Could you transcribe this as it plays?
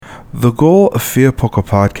The goal of Fia Poko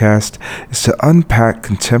Podcast is to unpack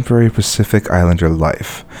contemporary Pacific Islander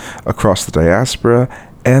life across the diaspora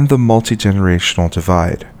and the multi-generational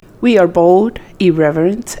divide. We are bold,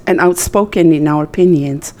 irreverent, and outspoken in our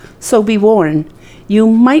opinions, so be warned, you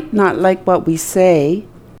might not like what we say,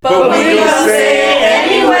 but we gonna say it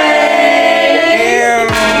anyway!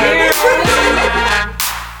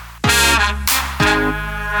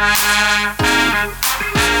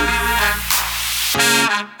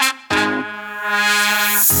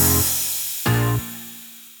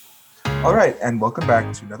 All right, and welcome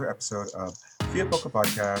back to another episode of Fia Poko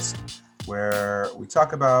Podcast, where we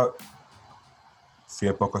talk about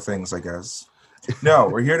Fia Poko things, I guess. No,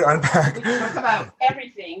 we're here to unpack. we talk about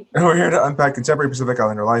everything. We're here to unpack contemporary Pacific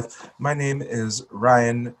Islander life. My name is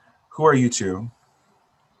Ryan. Who are you two?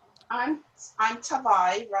 I'm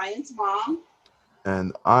Tavai, Ryan's mom.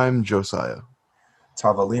 And I'm Josiah.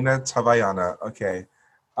 Tavalina Tavayana. Okay.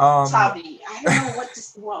 Tavi. I don't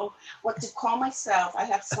know what to call myself. I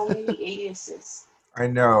have so many aliases. I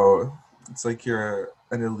know. It's like you're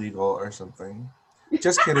an illegal or something.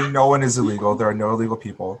 Just kidding. No one is illegal. There are no illegal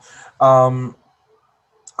people. All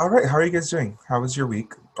right. How are you guys doing? How was your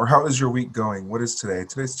week? Or how is your week going? What is today?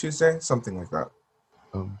 Today's Tuesday? Something like that.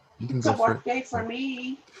 It's a work day for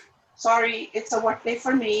me. Sorry, it's a work day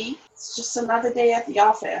for me. It's just another day at the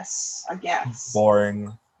office, I guess.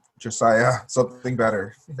 Boring. Josiah, something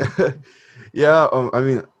better. Yeah,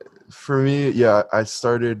 for me, I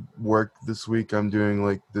started work this week. I'm doing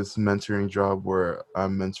like this mentoring job where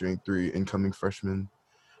I'm mentoring 3 incoming freshmen.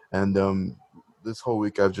 And this whole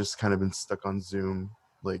week I've just kind of been stuck on Zoom,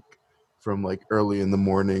 like from like early in the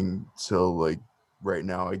morning till like right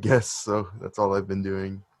now, I guess. So that's all I've been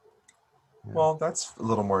doing. Yeah. Well, that's a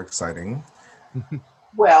little more exciting.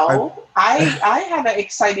 Well, I had an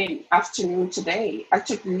exciting afternoon today. I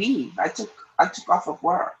took leave. I took off of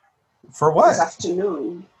work. For what? This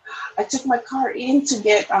afternoon. I took my car in to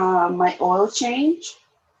get my oil change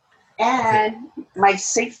and my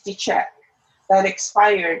safety check that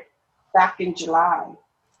expired back in July.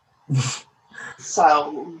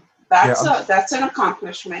 So that's an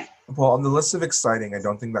accomplishment. Well, on the list of exciting, I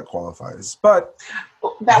don't think that qualifies. But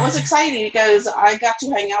that was exciting because I got to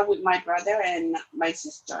hang out with my brother and my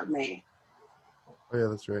sister, May. Oh yeah,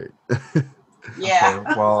 that's right. Yeah.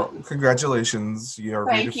 Okay, well, congratulations. You're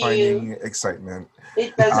redefining excitement.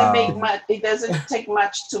 It doesn't make much. It doesn't take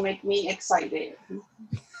much to make me excited.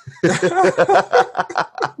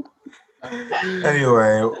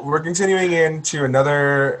 Anyway, we're continuing into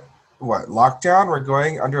another lockdown? We're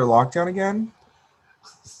going under lockdown again?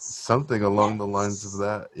 Something along the lines of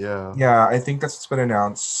that, yeah. Yeah, I think that's what's been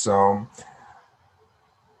announced. So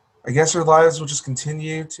I guess our lives will just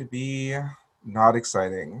continue to be not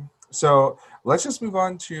exciting. So let's just move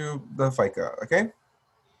on to the FICA, okay?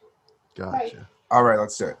 Gotcha. Right. All right,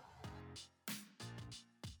 let's do it.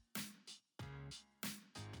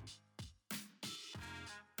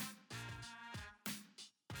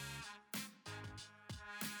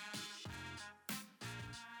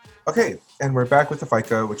 Okay, and we're back with the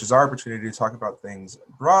FICA, which is our opportunity to talk about things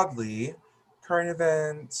broadly, current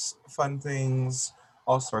events, fun things,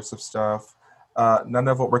 all sorts of stuff. None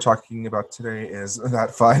of what we're talking about today is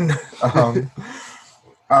that fun.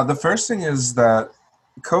 The first thing is that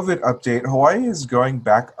COVID update, Hawaii is going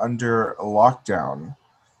back under lockdown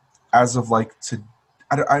as of I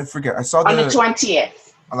forget. I saw on the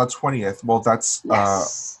 20th. On the 20th. Well, that's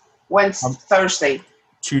yes. Wednesday, Thursday.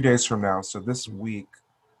 2 days from now. So this week,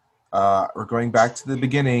 we're going back to the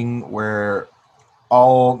beginning where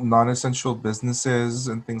all non-essential businesses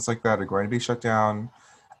and things like that are going to be shut down.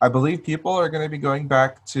 I believe people are going to be going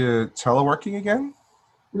back to teleworking again.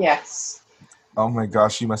 Yes. Oh my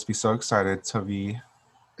gosh, you must be so excited, Tavi.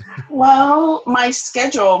 Well, my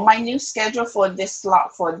new schedule for the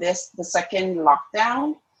second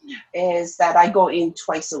lockdown is that I go in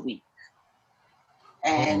twice a week.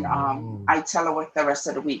 And I telework the rest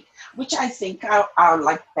of the week, which I think I'll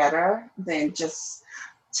like better than just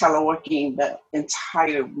teleworking the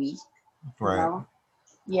entire week. Right. You know?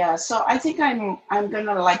 Yeah, so I think I'm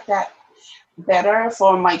gonna like that better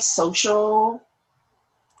for my social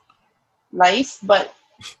life, but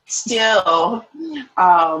still,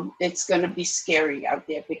 it's gonna be scary out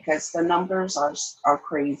there because the numbers are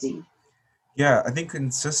crazy. Yeah, I think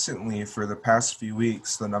consistently for the past few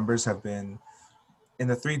weeks, the numbers have been in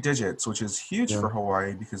the 3 digits, which is huge for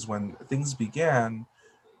Hawaii because when things began,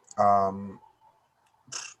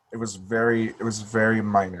 it was very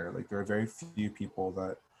minor. Like there were very few people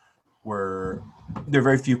there were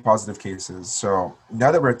very few positive cases. So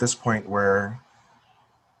now that we're at this point where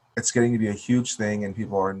it's getting to be a huge thing and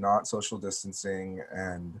people are not social distancing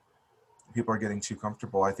and people are getting too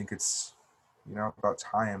comfortable. I think it's, about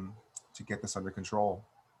time to get this under control.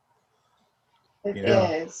 It Yeah.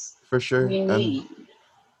 is. For sure. We need.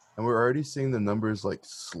 And we're already seeing the numbers like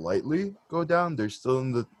slightly go down. They're still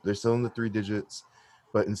in the 3 digits,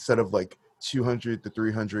 but instead of like 200 to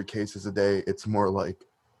 300 cases a day, it's more like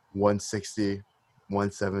 160,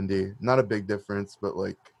 170. Not a big difference, but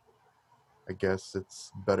like I guess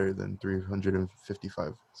it's better than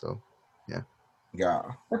 355. So, yeah. Yeah.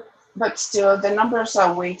 But still, the numbers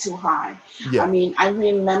are way too high. Yeah. I mean, I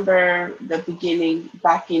remember the beginning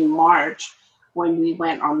back in March when we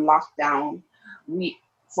went on lockdown.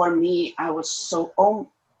 For me, I was so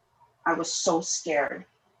scared.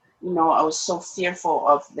 I was so fearful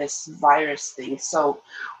of this virus thing. So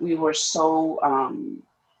we were so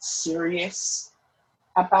serious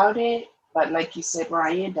about it. But like you said,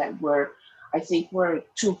 Ryan, I think we're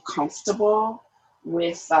too comfortable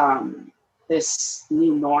with this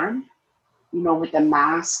new norm, with the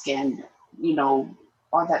mask and,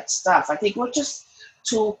 all that stuff. I think we're just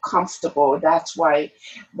too comfortable. That's why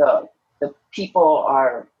the people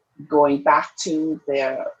are going back to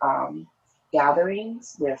their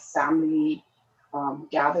gatherings, their family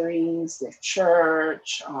gatherings, their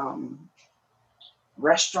church,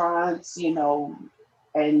 restaurants,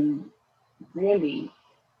 and really,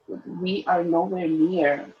 we are nowhere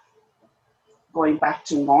near going back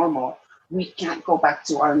to normal. We can't go back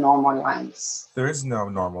to our normal lives. There is no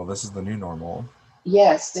normal. This is the new normal.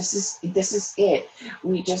 Yes, this is it.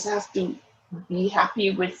 We just have to be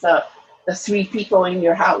happy with the 3 people in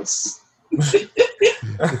your house. You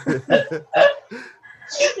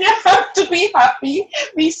have to be happy,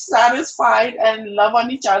 be satisfied, and love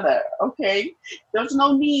on each other. Okay, there's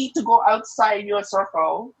no need to go outside your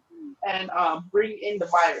circle and bring in the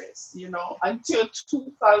virus. Until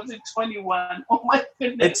 2021. Oh my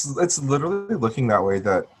goodness! It's literally looking that way,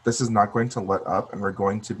 that this is not going to let up, and we're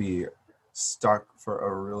going to be stuck for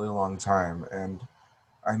a really long time. And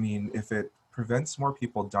I mean, if it prevents more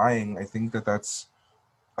people dying, I think that that's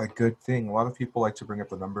a good thing. A lot of people like to bring up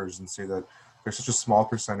the numbers and say that there's such a small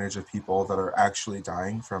percentage of people that are actually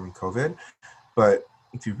dying from COVID. But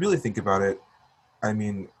if you really think about it, I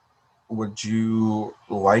mean, would you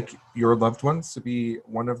like your loved ones to be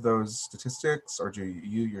one of those statistics, or do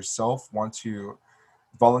you yourself want to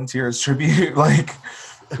volunteer as tribute? Like,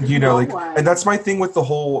 and that's my thing with the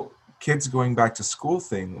whole kids going back to school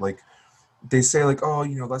thing. Like, they say like, oh,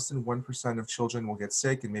 less than 1% of children will get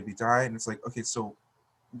sick and maybe die. And it's like, okay, so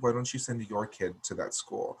why don't you send your kid to that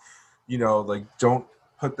school? Like, don't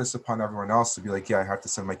put this upon everyone else to be like, yeah, I have to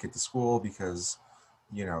send my kid to school because,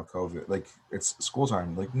 COVID, like, it's school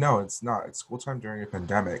time. Like, no, it's not. It's school time during a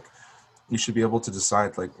pandemic. You should be able to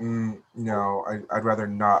decide like, I'd rather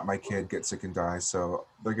not my kid get sick and die. So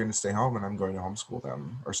they're going to stay home and I'm going to homeschool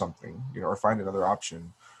them or something, or find another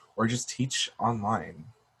option, or just teach online.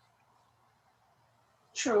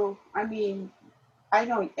 True. I mean, I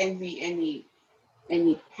don't envy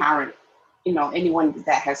any parent, anyone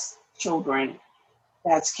that has children,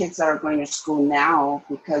 that's kids that are going to school now,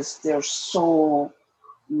 because there's so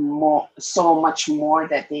much more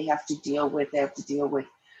that they have to deal with. They have to deal with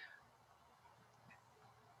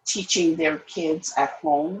teaching their kids at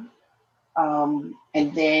home,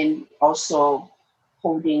 and then also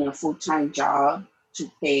holding a full-time job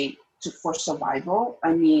for survival.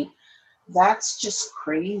 I mean, that's just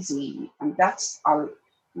crazy. And that's our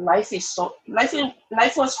life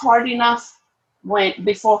was hard enough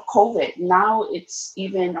before COVID. Now it's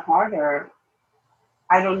even harder.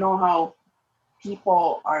 I don't know how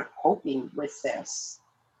people are coping with this,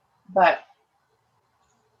 but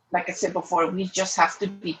like I said before, we just have to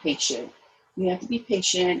be patient. We have to be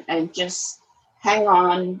patient and just hang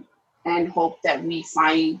on and hope that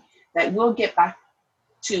we'll get back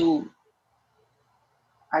to,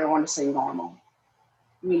 I don't want to say normal,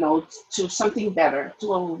 to something better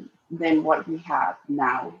than what we have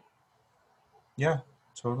now. Yeah,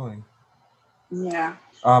 totally. Yeah,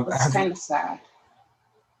 it's kind of sad.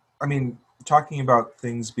 I mean, talking about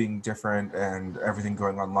things being different and everything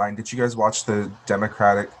going online, did you guys watch the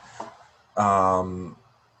Democratic,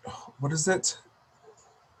 what is it?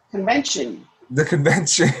 Convention. The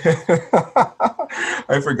convention.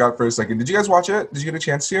 I forgot for a second. Did you guys watch it? Did you get a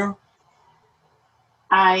chance to?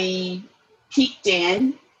 I peeked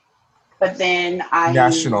in, but then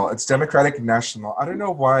National. It's Democratic National. I don't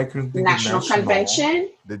know why I couldn't think of National. Convention?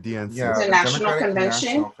 The DNC. Yeah, the National Convention?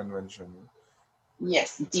 National Convention.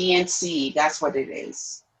 Yes, DNC. That's what it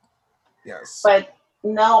is. Yes. But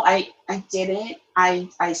no, I didn't.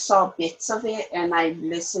 I saw bits of it, and I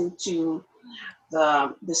listened to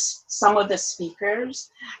some of the speakers,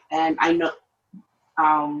 and I know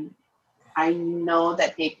I know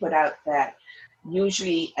that they put out that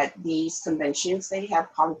usually at these conventions they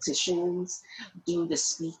have politicians do the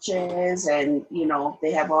speeches, and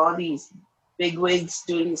they have all these bigwigs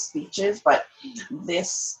doing the speeches. But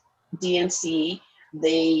this DNC,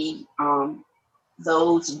 they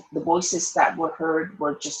the voices that were heard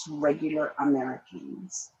were just regular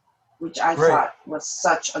Americans, which I Right. thought was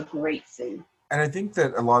such a great thing. And I think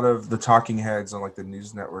that a lot of the talking heads on like the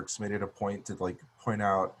news networks made it a point to like point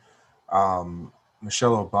out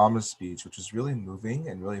Michelle Obama's speech, which was really moving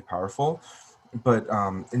and really powerful. But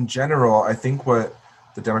in general, I think what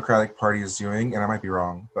the Democratic Party is doing, and I might be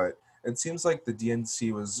wrong, but it seems like the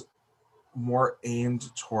DNC was more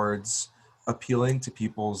aimed towards appealing to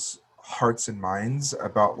people's hearts and minds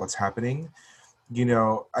about what's happening.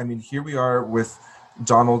 I mean, here we are with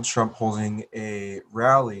Donald Trump holding a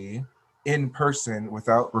rally in person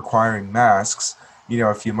without requiring masks,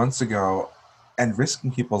 a few months ago, and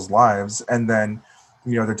risking people's lives. And then,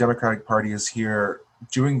 the Democratic Party is here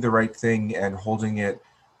doing the right thing and holding it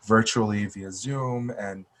virtually via Zoom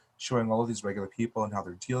and showing all of these regular people and how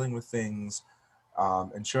they're dealing with things,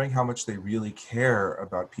 and showing how much they really care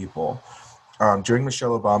about people. During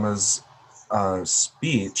Michelle Obama's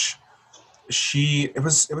speech, it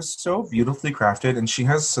was so beautifully crafted, and she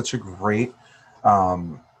has such a great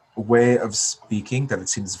way of speaking that it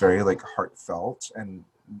seems very like heartfelt and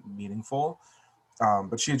meaningful.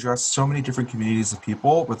 But she addressed so many different communities of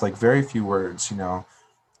people with like very few words.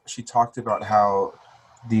 She talked about how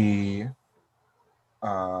the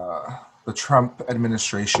Trump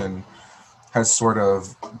administration has sort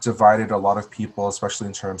of divided a lot of people, especially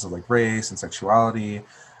in terms of like race and sexuality,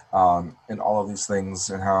 and all of these things,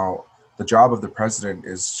 and how the job of the president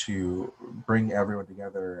is to bring everyone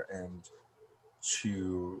together and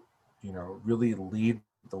to, really lead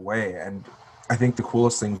the way. And I think the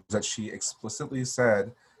coolest thing is that she explicitly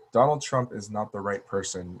said, Donald Trump is not the right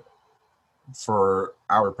person for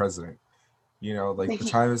our president. Like the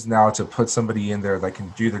time is now to put somebody in there that can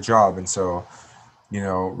do the job. And so,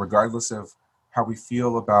 regardless of how we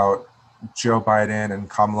feel about Joe Biden and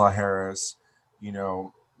Kamala Harris,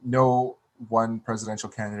 no one presidential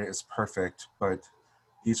candidate is perfect, but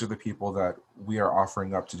these are the people that we are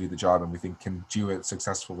offering up to do the job and we think can do it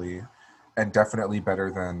successfully and definitely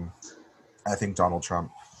better than, I think, Donald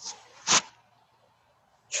Trump.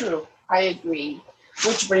 True, I agree.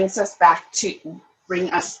 Which brings us to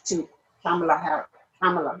Kamala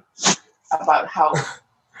about how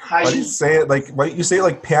why do you say it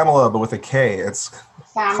like Pamela but with a K? It's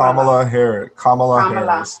Kamala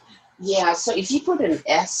Harris. Yeah, so if you put an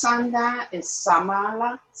S on that, it's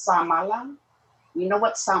Samala. You know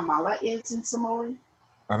what Samala is in Samoan?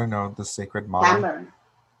 I don't know, the sacred mama.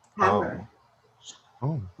 Hammer.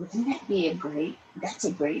 Oh. Wouldn't that be that's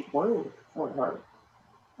a great word for her.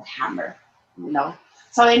 A hammer,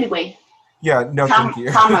 So anyway. Yeah, no, thank you.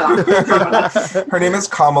 Kamala. Her name is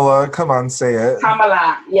Kamala. Come on, say it.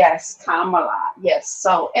 Kamala, yes.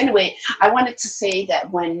 So anyway, I wanted to say that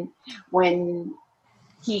when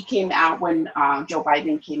he came out, when Joe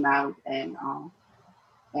Biden came out, and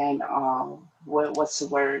what's the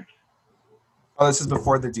word? Oh, this is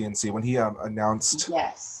before the DNC when he announced.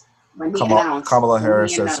 Yes, when he announced Kamala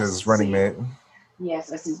Harris as his running mate.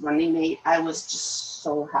 Yes, as his running mate. I was just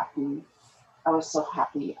so happy.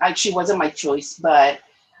 She wasn't my choice, but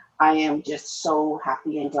I am just so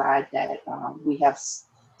happy and glad that we have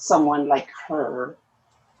someone like her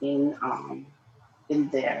in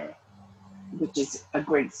there, which is a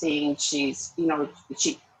great thing. She's,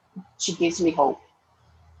 she gives me hope.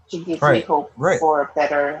 She gives me hope for a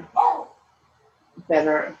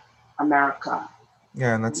better America.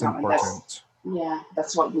 Yeah, and that's important.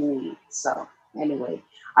 That's what we need. So anyway,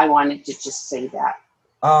 I wanted to just say that.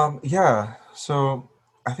 Yeah, so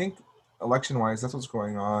I think election-wise, that's what's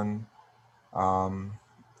going on.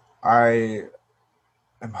 I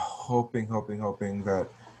am hoping that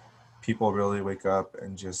people really wake up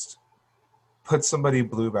and just put somebody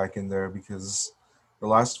blue back in there, because the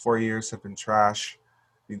last 4 years have been trash.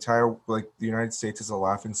 The United States is a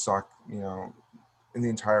laughingstock, in the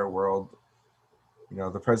entire world.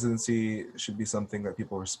 The presidency should be something that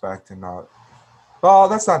people respect and not. Well,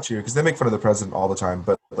 that's not true, because they make fun of the president all the time.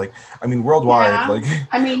 But worldwide,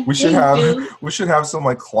 we should have some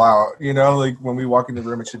like clout, like when we walk in the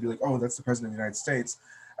room, it should be like, oh, that's the president of the United States.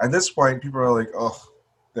 At this point, people are like, oh,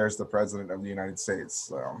 there's the president of the United States.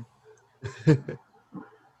 So,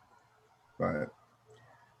 but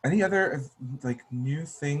any other like new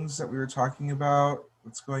things that we were talking about?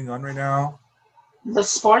 What's going on right now? The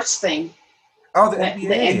sports thing. Oh, the NBA.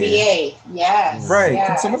 The NBA, yes. Right.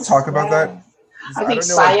 Can someone talk about that? I I think don't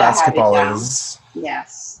know what Saya had it basketball down. is.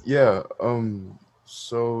 Yes. Yeah.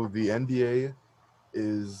 So the NBA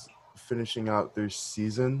is finishing out their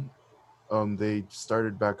season. They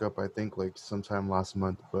started back up, I think, like sometime last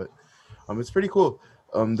month, but it's pretty cool.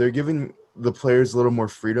 They're giving the players a little more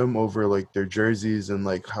freedom over like their jerseys and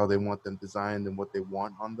like how they want them designed and what they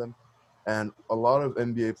want on them. And a lot of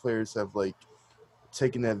NBA players have like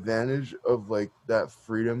taken advantage of like that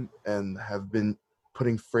freedom and have been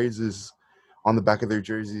putting phrases on the back of their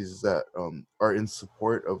jerseys that are in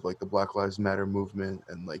support of like the Black Lives Matter movement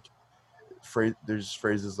and like there's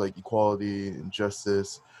phrases like equality and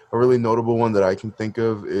justice. A really notable one that I can think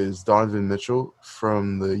of is Donovan Mitchell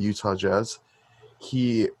from the Utah Jazz.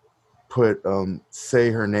 He put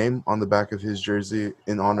 "Say Her Name" on the back of his jersey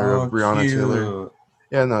in honor of Oh, Breonna Taylor. cute.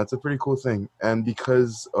 Yeah, no, it's a pretty cool thing. And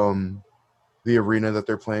because the arena that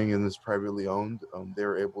they're playing in is privately owned, they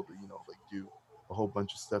were able to like do a whole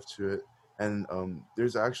bunch of stuff to it. And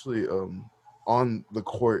there's actually on the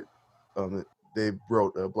court, they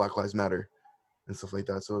wrote Black Lives Matter and stuff like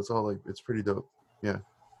that. So it's all like it's pretty dope. Yeah.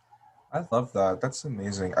 I love that. That's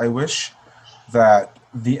amazing. I wish that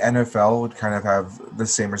the NFL would kind of have the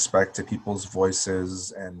same respect to people's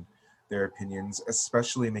voices and their opinions,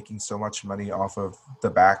 especially making so much money off of the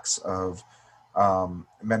backs of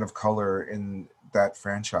men of color in that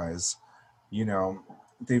franchise. You know,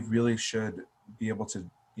 they really should be able to,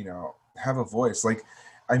 have a voice. Like,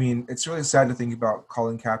 I mean, it's really sad to think about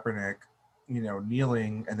Colin Kaepernick,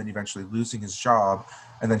 kneeling and then eventually losing his job.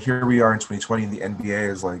 And then here we are in 2020 and the NBA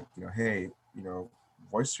is like, hey,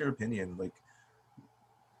 voice your opinion. Like,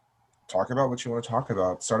 talk about what you want to talk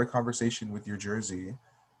about. Start a conversation with your jersey.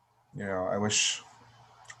 I wish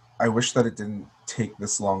that it didn't take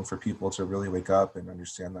this long for people to really wake up and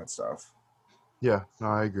understand that stuff. Yeah, no,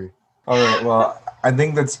 I agree. All right, well, I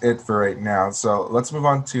think that's it for right now. So let's move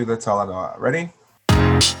on to the Talanoa. Ready?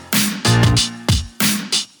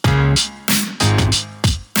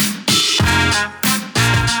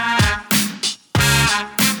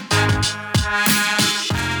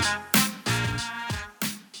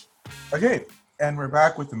 Okay, and we're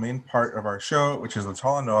back with the main part of our show, which is the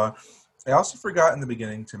Talanoa. I also forgot in the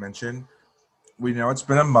beginning to mention, we know it's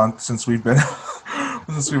been a month since we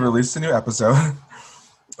released a new episode.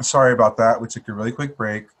 Sorry about that. We took a really quick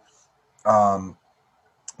break. Long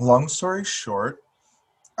story short,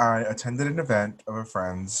 I attended an event of a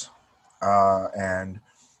friend's, and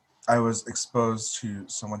I was exposed to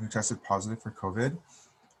someone who tested positive for COVID.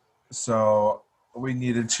 So we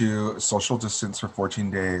needed to social distance for 14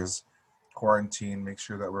 days, quarantine, make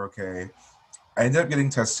sure that we're okay. I ended up getting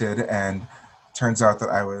tested, and turns out that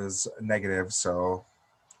I was negative. So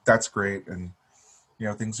that's great, and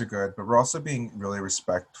things are good. But we're also being really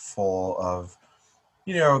respectful of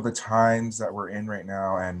the times that we're in right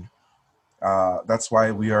now, and that's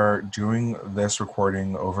why we are doing this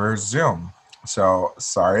recording over Zoom. So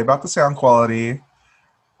sorry about the sound quality.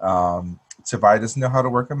 Tavai doesn't know how to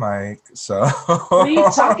work a mic, so. What are you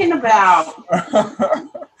talking about?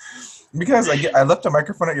 Because I left a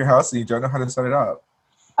microphone at your house and you don't know how to set it up.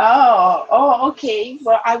 Oh, okay.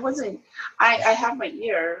 Well, I wasn't. I have my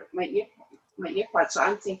earpods, so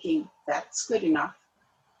I'm thinking that's good enough.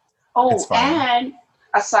 Oh, and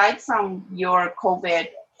aside from your COVID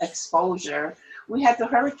exposure, we had the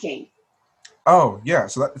hurricane. Oh yeah,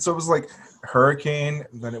 so it was like hurricane,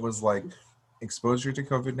 then it was like exposure to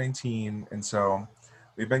COVID-19, and so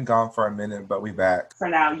we've been gone for a minute, but we're back. For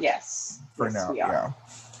now, yes. For yes, now, we are.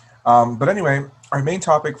 Yeah. But anyway, our main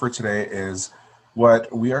topic for today is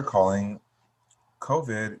what we are calling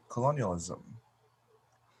Covid-Colonialism.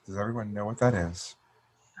 Does everyone know what that is?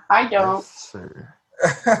 I don't. Yes, sir.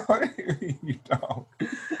 You don't.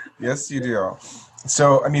 Yes, you do.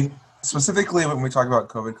 So, I mean, specifically when we talk about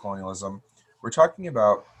Covid-Colonialism, we're talking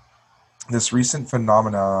about this recent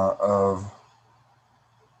phenomena of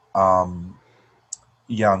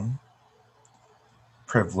young,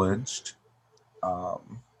 privileged,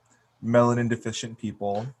 melanin deficient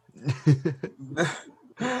people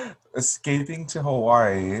escaping to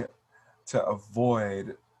Hawaii to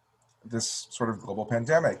avoid this sort of global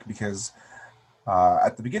pandemic, because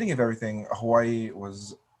at the beginning of everything, Hawaii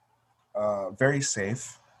was very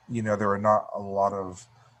safe. There were not a lot of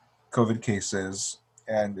COVID cases,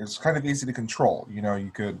 and it's kind of easy to control.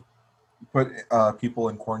 You could put people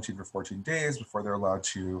in quarantine for 14 days before they're allowed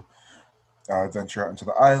to venture out into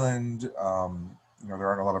the island. There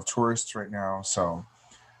aren't a lot of tourists right now, so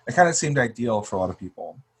it kind of seemed ideal for a lot of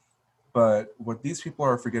people. But what these people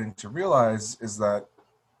are forgetting to realize is that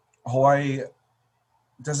Hawaii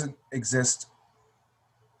doesn't exist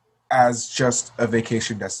as just a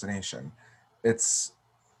vacation destination. It's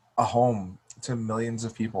a home to millions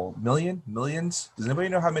of people. Millions? Does anybody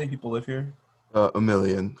know how many people live here? A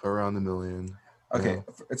million, around a million. Okay, Yeah.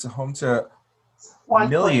 it's a home to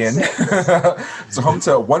 1.6. It's a home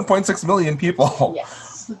to 1.6 million people.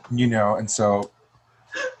 Yes. You know, and so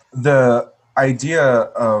the idea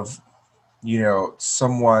of, you know,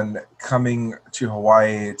 someone coming to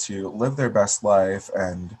Hawaii to live their best life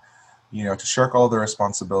and, you know, to shirk all their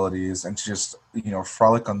responsibilities and to just, you know,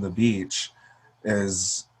 frolic on the beach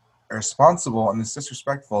is irresponsible and it's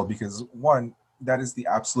disrespectful because, one, that is the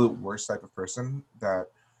absolute worst type of person that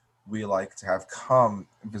we like to have come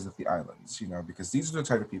and visit the islands, you know, because these are the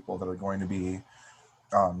type of people that are going to be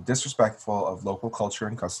disrespectful of local culture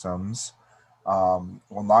and customs,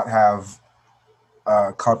 will not have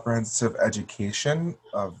a comprehensive education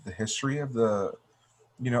of the history of the,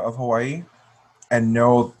 you know, of Hawaii and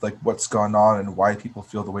know like what's gone on and why people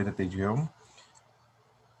feel the way that they do.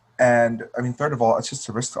 And I mean, third of all, it's just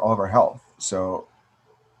a risk to all of our health. So,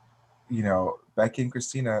 you know, Becky and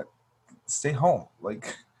Christina, stay home.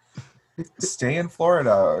 Like, stay in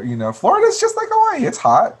Florida. You know, Florida's just like Hawaii. It's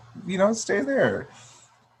hot. You know, stay there.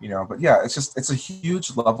 You know, but yeah, it's a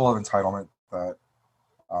huge level of entitlement that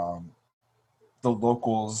the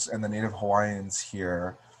locals and the native Hawaiians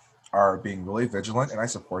here are being really vigilant, and I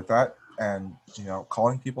support that. And, you know,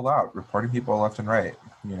 calling people out, reporting people left and right,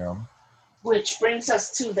 you know. Which brings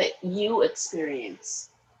us to the you experience.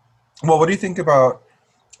 Well, what do you think about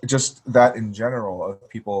just that in general of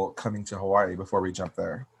people coming to Hawaii before we jump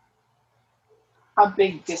there? A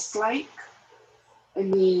big dislike. I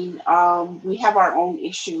mean, we have our own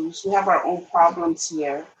issues. We have our own problems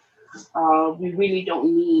here. We really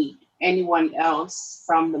don't need anyone else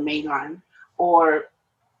from the mainland or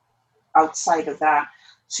outside of that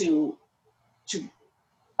to to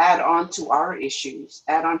add on to our issues,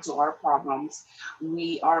 add on to our problems.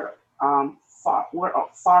 We are we're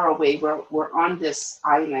far away. We're on this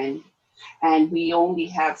island, and we only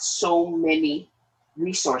have so many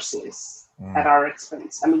resources at our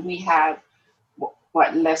expense. I mean, we have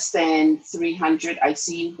what less than 300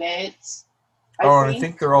 ICU beds. I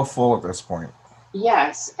think they're all full at this point.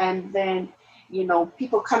 Yes, and then you know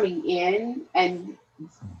people coming in and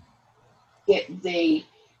get they're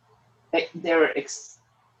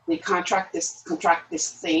they contract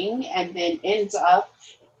this thing and then ends up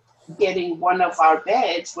getting one of our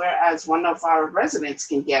beds, whereas one of our residents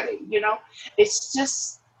can get it. You know, it's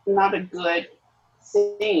just not a good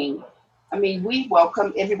thing. I mean, we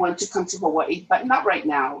welcome everyone to come to Hawaii, but not right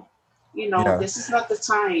now. You know, Yeah. this is not the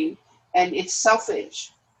time, and it's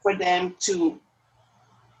selfish for them to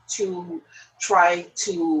try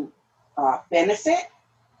to benefit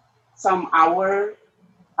from our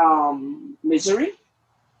misery.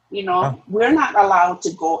 You Yeah. know, we're not allowed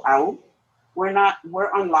to go out. We're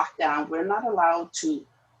on lockdown. We're not allowed to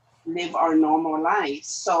live our normal lives.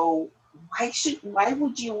 So why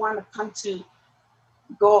would you want to come to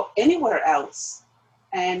go anywhere else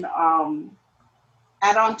and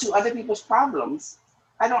add on to other people's problems?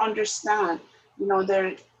 I don't understand. You know,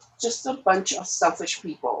 they're just a bunch of selfish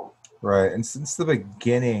people. Right. And since the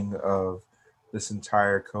beginning of this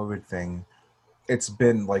entire COVID thing, it's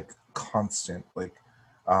been like constant. Like,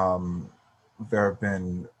 um, there have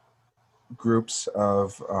been groups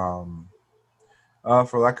of,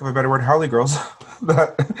 for lack of a better word, Harley girls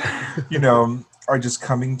that, you know, are just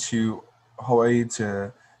coming to Hawaii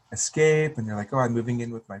to escape. And they're like, oh, I'm moving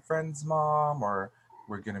in with my friend's mom, or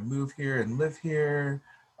we're going to move here and live here.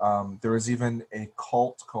 There was even a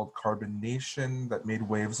cult called Carbon Nation that made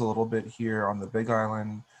waves a little bit here on the Big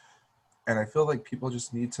Island. And I feel like people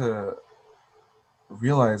just need to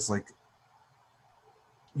realize, like,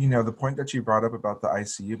 you know, the point that you brought up about the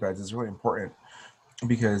ICU beds is really important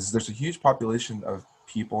because there's a huge population of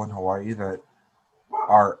people in Hawaii that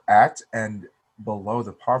are at and below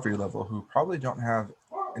the poverty level who probably don't have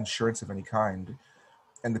insurance of any kind.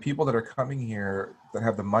 And the people that are coming here that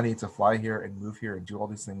have the money to fly here and move here and do all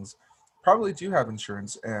these things probably do have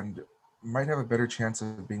insurance and might have a better chance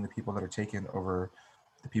of being the people that are taken over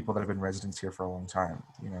the people that have been residents here for a long time,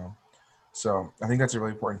 you know? So I think that's a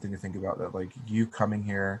really important thing to think about, that like you coming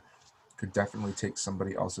here could definitely take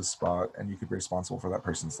somebody else's spot and you could be responsible for that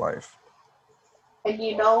person's life. And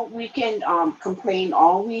you know, we can complain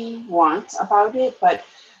all we want about it, but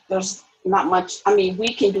there's not much. I mean,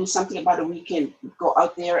 we can do something about it. We can go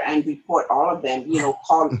out there and report all of them. You know,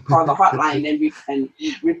 call the hotline and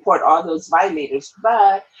report all those violators.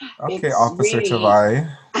 But Okay, it's Officer really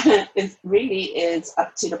Tavai. it really is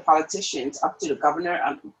up to the politicians, up to the governor,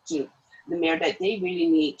 up to the mayor, that they really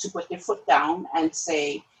need to put their foot down and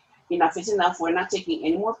say, enough is enough. We're not taking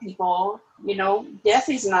any more people. Death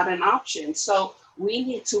is not an option. So we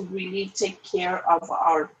need to really take care of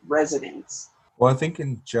our residents. Well, I think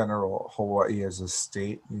in general, Hawaii as a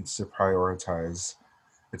state needs to prioritize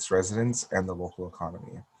its residents and the local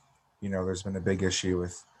economy. There's been a big issue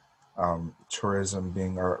with tourism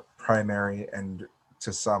being our primary and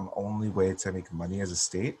to some only way to make money as a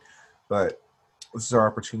state. But this is our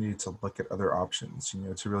opportunity to look at other options,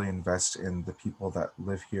 to really invest in the people that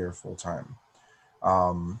live here full time.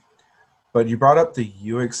 But you brought up the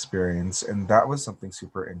U experience, and that was something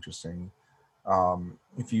super interesting.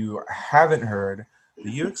 If you haven't heard,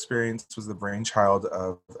 the U experience was the brainchild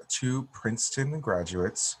of two Princeton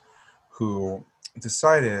graduates who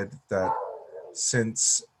decided that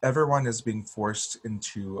since everyone is being forced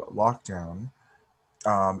into lockdown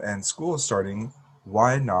and school is starting,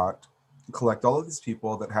 why not collect all of these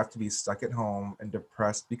people that have to be stuck at home and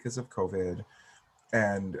depressed because of COVID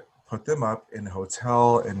and put them up in a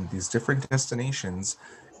hotel in these different destinations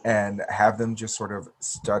and have them just sort of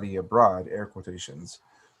study abroad, air quotations.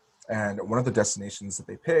 And one of the destinations that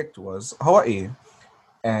they picked was Hawaii.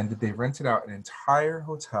 And they rented out an entire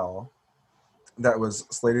hotel that was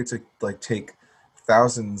slated to take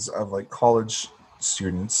thousands of college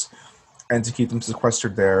students and to keep them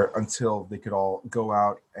sequestered there until they could all go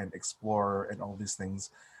out and explore and all these things.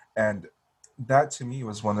 And that to me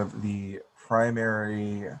was one of the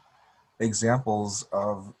primary examples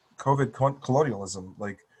of Covid-Colonialism.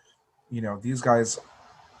 These guys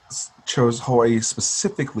chose Hawaii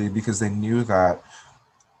specifically because they knew that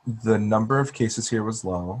the number of cases here was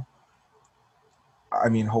low. I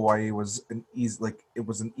mean, Hawaii was an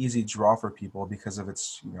easy draw for people because of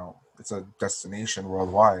its, it's a destination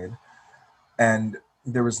worldwide. And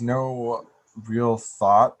there was no real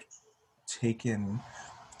thought taken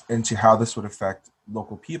into how this would affect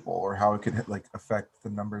local people or how it could affect the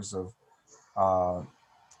numbers of,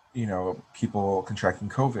 people contracting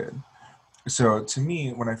COVID. So to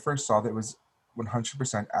me, when I first saw that, it was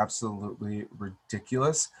 100% absolutely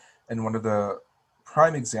ridiculous. And one of the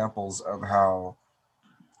prime examples of how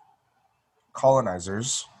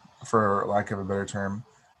colonizers, for lack of a better term,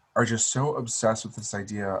 are just so obsessed with this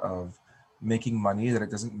idea of making money that it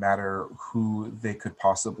doesn't matter who they could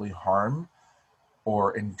possibly harm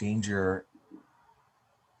or endanger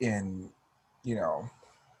in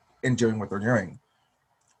doing what they're doing.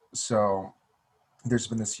 So there's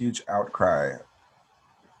been this huge outcry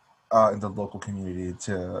in the local community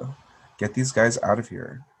to get these guys out of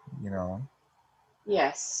here,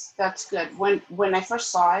 Yes, that's good. When I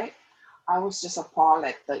first saw it, I was just appalled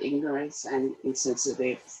at the ignorance and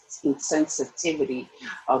insensitivity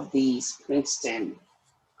of these Princeton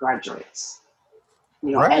graduates.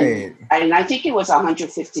 Right. And I think it was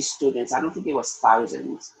 150 students. I don't think it was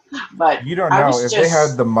thousands. But you don't know if they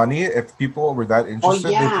had the money. If people were that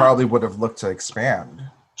interested, they probably would have looked to expand.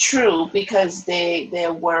 True, because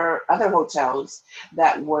there were other hotels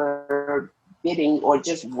that were bidding or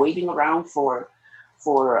just waiting around for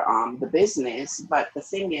the business. But the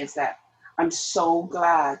thing is that I'm so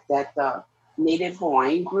glad that the Native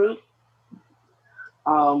Hawaiian group,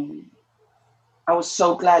 I was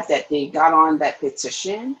so glad that they got on that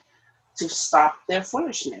petition to stop their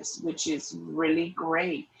foolishness, which is really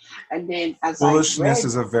great. And then foolishness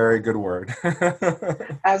is a very good word.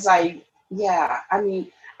 As I read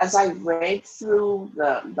through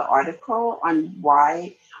the article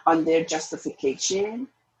on their justification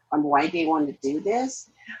on why they want to do this,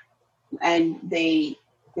 and they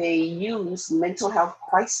use mental health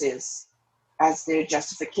crisis as their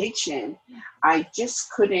justification, I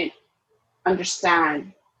just couldn't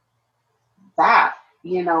understand that.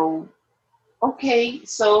 Okay,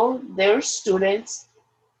 so they're students.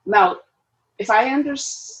 Now, if I understand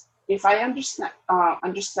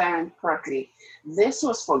correctly, this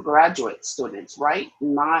was for graduate students, right?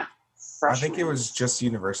 Not freshmen. I think it was just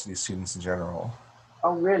university students in general.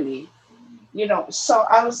 Oh, really? So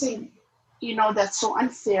I was saying, that's so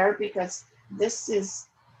unfair because this is,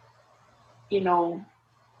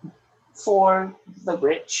 for the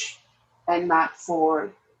rich and not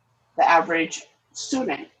for the average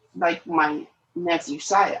student, like my nephew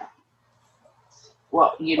Saya.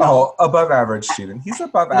 Well, above average student. He's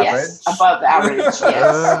above average. Yes, above average.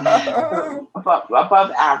 Yes,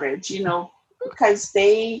 above average. Because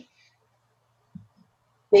he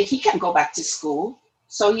can't go back to school,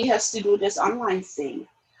 so he has to do this online thing.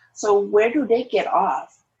 So where do they get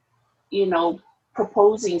off?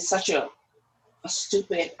 Proposing such a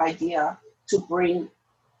stupid idea to bring.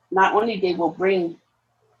 Not only they will bring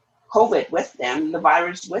COVID with them, the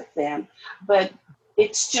virus with them, but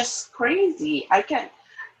it's just crazy. I can't.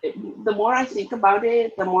 the more I think about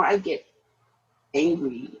it, the more I get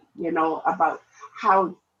angry, about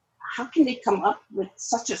how can they come up with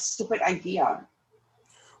such a stupid idea?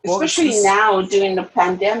 Well, it's Especially just now during the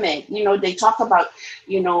pandemic, they talk about,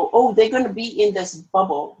 oh, they're going to be in this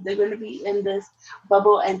bubble. They're going to be in this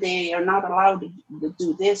bubble and they are not allowed to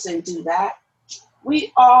do this and do that.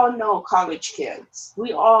 We all know college kids.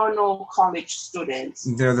 We all know college students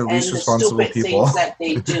they're the least and the responsible stupid people. things that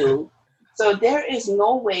they do. So there is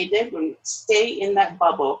no way they're going to stay in that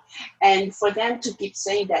bubble. And for them to keep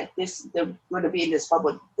saying that they're going to be in this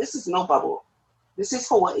bubble, this is no bubble. This is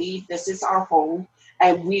Hawaii. This is our home.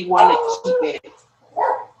 And we want to keep it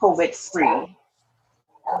COVID free.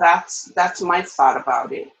 That's my thought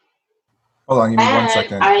about it. Hold on, give me one And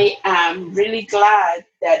second. I am really glad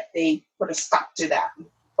that they put a stop to that.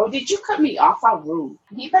 Oh, did you cut me off? How rude.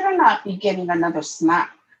 He better not be getting another snack.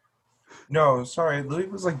 No, sorry, Louis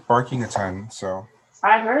was like barking a ton, so.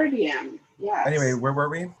 I heard him. Yes. Anyway, where were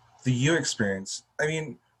we? The U experience. I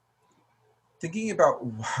mean, thinking about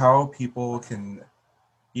how people can,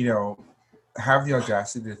 have the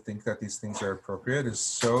audacity to think that these things are appropriate is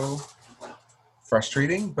so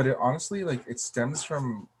frustrating, but it honestly, it stems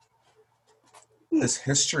from this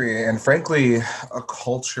history and frankly a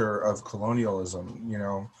culture of colonialism.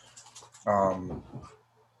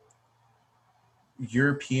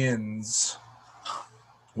 Europeans,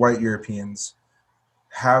 white Europeans,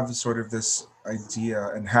 have sort of this idea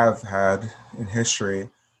and have had in history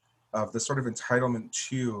of this sort of entitlement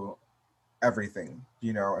to everything,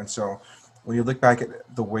 and so when you look back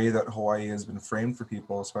at the way that Hawaii has been framed for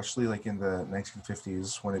people, especially in the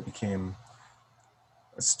 1950s when it became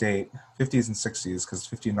a state, 50s and 60s, because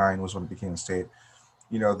 59 was when it became a state,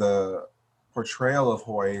 the portrayal of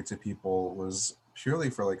Hawaii to people was purely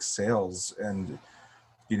for sales, and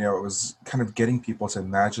it was kind of getting people to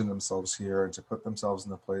imagine themselves here and to put themselves in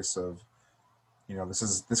the place of,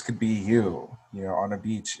 this could be you, on a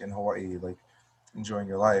beach in Hawaii, enjoying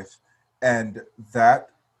your life. And that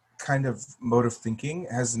kind of mode of thinking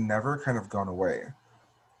has never kind of gone away,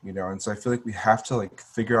 and so I feel like we have to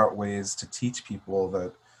figure out ways to teach people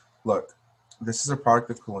that, look, this is a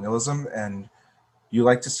product of colonialism, and you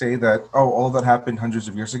like to say that, oh, all of that happened hundreds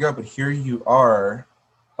of years ago, but here you are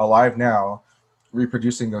alive now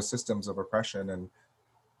reproducing those systems of oppression and,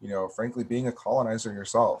 frankly, being a colonizer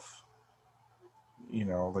yourself,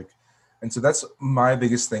 and so that's my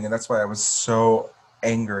biggest thing. And that's why I was so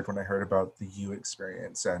angered when I heard about the U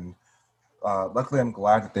experience. And luckily, I'm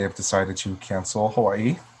glad that they have decided to cancel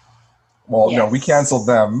Hawaii. Well, yes. No, we canceled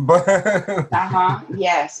them, but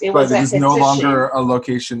Yes, it but was. it is no longer a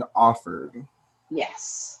location offered.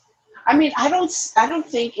 Yes, I mean, I don't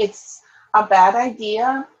think it's a bad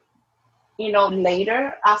idea.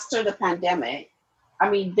 Later after the pandemic, I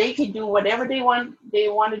mean, they can do whatever they want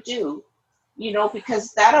to do,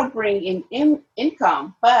 because that'll bring in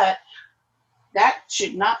income, but that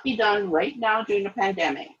should not be done right now during the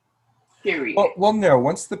pandemic, period. Well, no,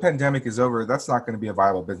 once the pandemic is over, that's not going to be a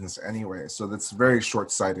viable business anyway. So that's very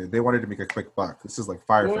short-sighted. They wanted to make a quick buck. This is like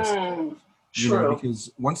Fire Festival. True.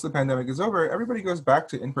 Because once the pandemic is over, everybody goes back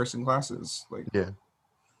to in-person classes.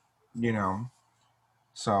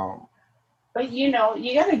 So. But, you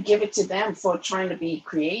got to give it to them for trying to be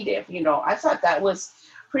creative. I thought that was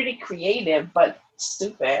pretty creative, but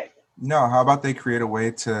stupid. No, how about they create a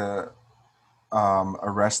way to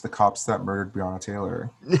arrest the cops that murdered Breonna Taylor?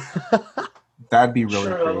 That'd be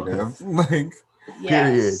really creative.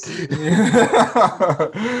 Yes. Period.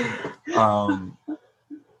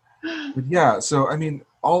 But yeah, so I mean,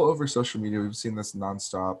 all over social media, we've seen this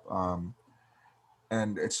nonstop,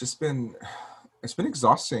 and it's been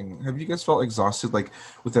exhausting. Have you guys felt exhausted,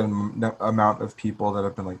 with the amount of people that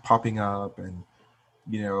have been popping up and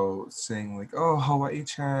saying oh, Hawaii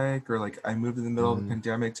check, or I moved in the middle of the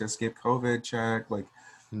pandemic to escape COVID check,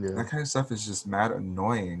 that kind of stuff is just mad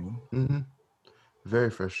annoying. Mm-hmm. Very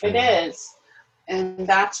frustrating. It is, and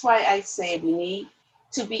that's why I say we need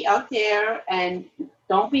to be out there and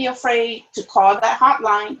don't be afraid to call that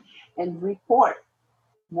hotline and report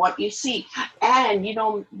what you see. And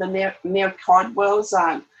the Mayor Caldwell's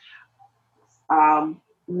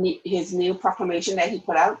his new proclamation that he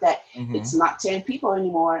put out that it's not 10 people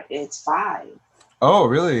anymore, it's 5. Oh,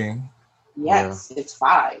 really? Yes, It's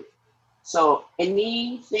 5. So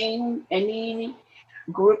any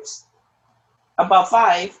groups above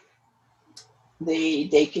 5,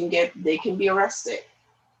 they can be arrested.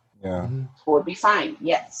 Yeah. Or be fined.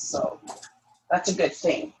 Yes. So that's a good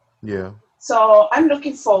thing. Yeah. So I'm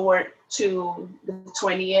looking forward to the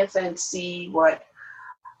 20th and see what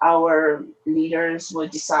our leaders will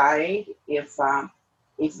decide if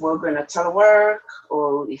if we're going to telework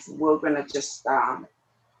or if we're going to just,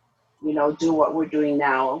 do what we're doing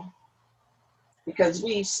now. Because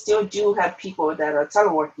we still do have people that are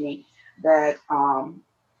teleworking that,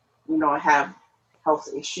 have health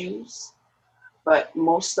issues. But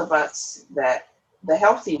most of us the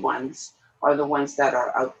healthy ones are the ones that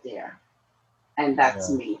are out there. And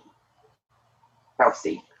that's me.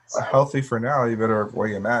 Healthy. So. Healthy for now, you better wear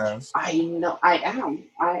your mask. I know, I am.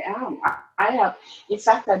 I have, in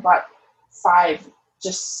fact, I bought 5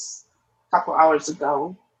 just a couple hours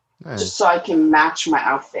ago. Nice. Just so I can match my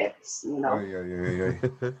outfits, Oh, yeah.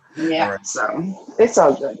 Yeah, right. So it's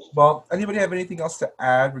all good. Well, anybody have anything else to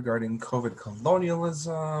add regarding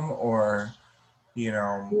COVID-colonialism or,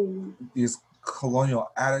 these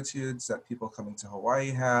colonial attitudes that people coming to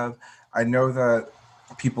Hawaii have? I know that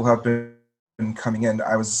people have been coming in.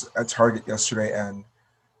 I was at Target yesterday and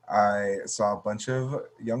I saw a bunch of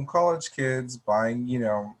young college kids buying,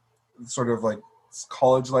 sort of like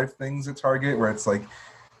college life things at Target where it's like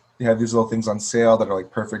they have these little things on sale that are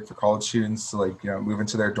like perfect for college students to move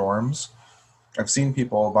into their dorms. I've seen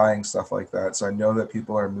people buying stuff like that. So I know that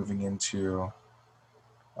people are moving to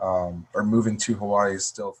Hawaii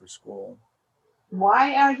still for school.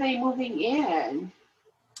 Why are they moving in?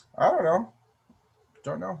 I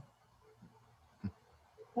don't know.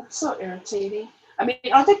 That's so irritating. I mean,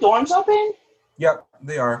 aren't the dorms open? Yep,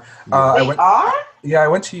 they are. They are? Yeah, I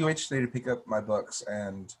went to UH today to pick up my books,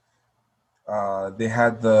 and they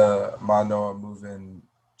had the Manoa move-in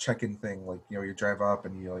check-in thing. You drive up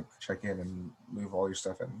and you check in and move all your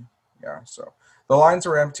stuff in. Yeah, so the lines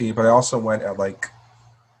were empty, but I also went at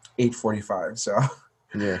 8:45. So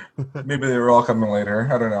yeah, maybe they were all coming later.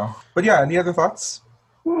 I don't know. But yeah, any other thoughts?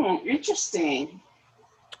 Interesting.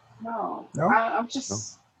 No? I'm just. No.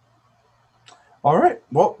 All right.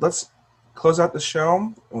 Well, let's close out the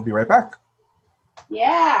show. We'll be right back.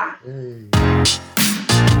 Yeah. Hey.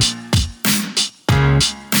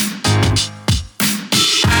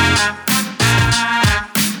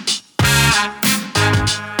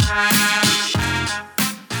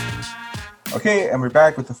 Okay, and we're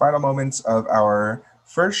back with the final moments of our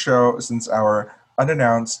first show since our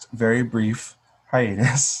unannounced, very brief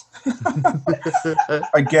hiatus.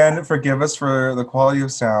 Again, forgive us for the quality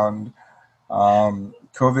of sound.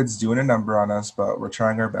 COVID's doing a number on us, but we're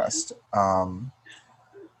trying our best.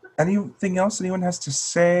 Anything else anyone has to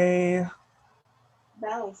say?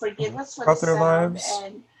 No, forgive us for about the their sound lives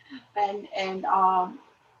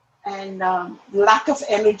and lack of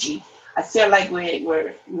energy. I feel like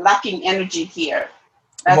we're lacking energy here.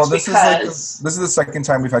 That's this is the second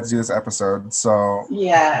time we've had to do this episode, so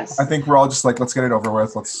yes, I think we're all just let's get it over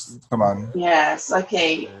with. Let's come on. Yes,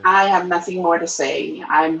 okay. I have nothing more to say.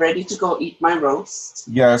 I'm ready to go eat my roast.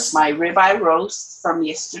 Yes, my ribeye roast from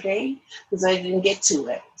yesterday because I didn't get to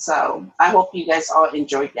it. So I hope you guys all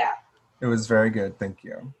enjoyed that. It was very good. Thank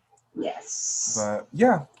you. Yes. But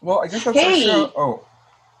yeah, well, I guess that's our show. Oh,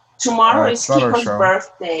 tomorrow is Kiko's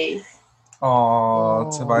birthday. Oh,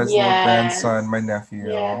 Tobias' little grandson, my nephew.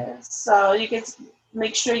 Yes. So you can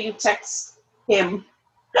make sure you text him.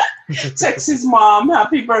 Text his mom,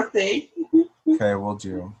 happy birthday. Okay, we'll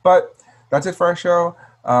do. But that's it for our show.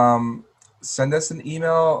 Send us an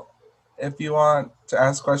email if you want to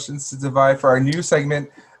ask questions to Divide for our new segment,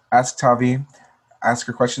 Ask Tavi. Ask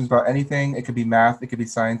her questions about anything. It could be math, it could be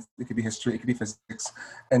science, it could be history, it could be physics.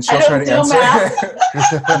 And she'll try to answer it.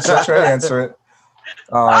 She'll try to answer it.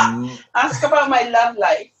 Ask about my love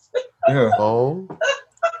life. Yeah. Oh.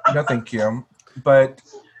 No, thank you. But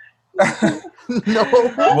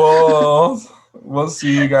no. We'll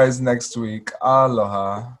see you guys next week.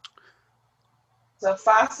 Aloha. So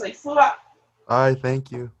fast, like fua. Bye,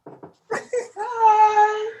 thank you. Bye.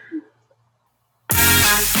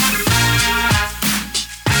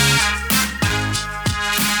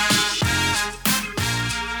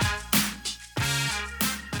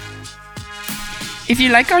 If you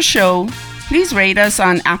like our show, please rate us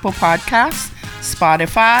on Apple Podcasts,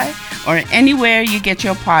 Spotify, or anywhere you get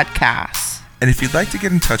your podcasts. And if you'd like to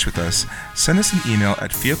get in touch with us, send us an email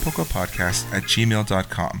at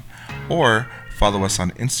fiapokopodcast@gmail.com or follow us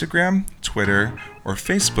on Instagram, Twitter, or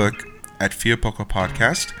Facebook at Fia Poko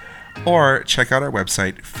Podcast, or check out our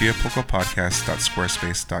website,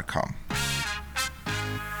 fiapokopodcast.squarespace.com.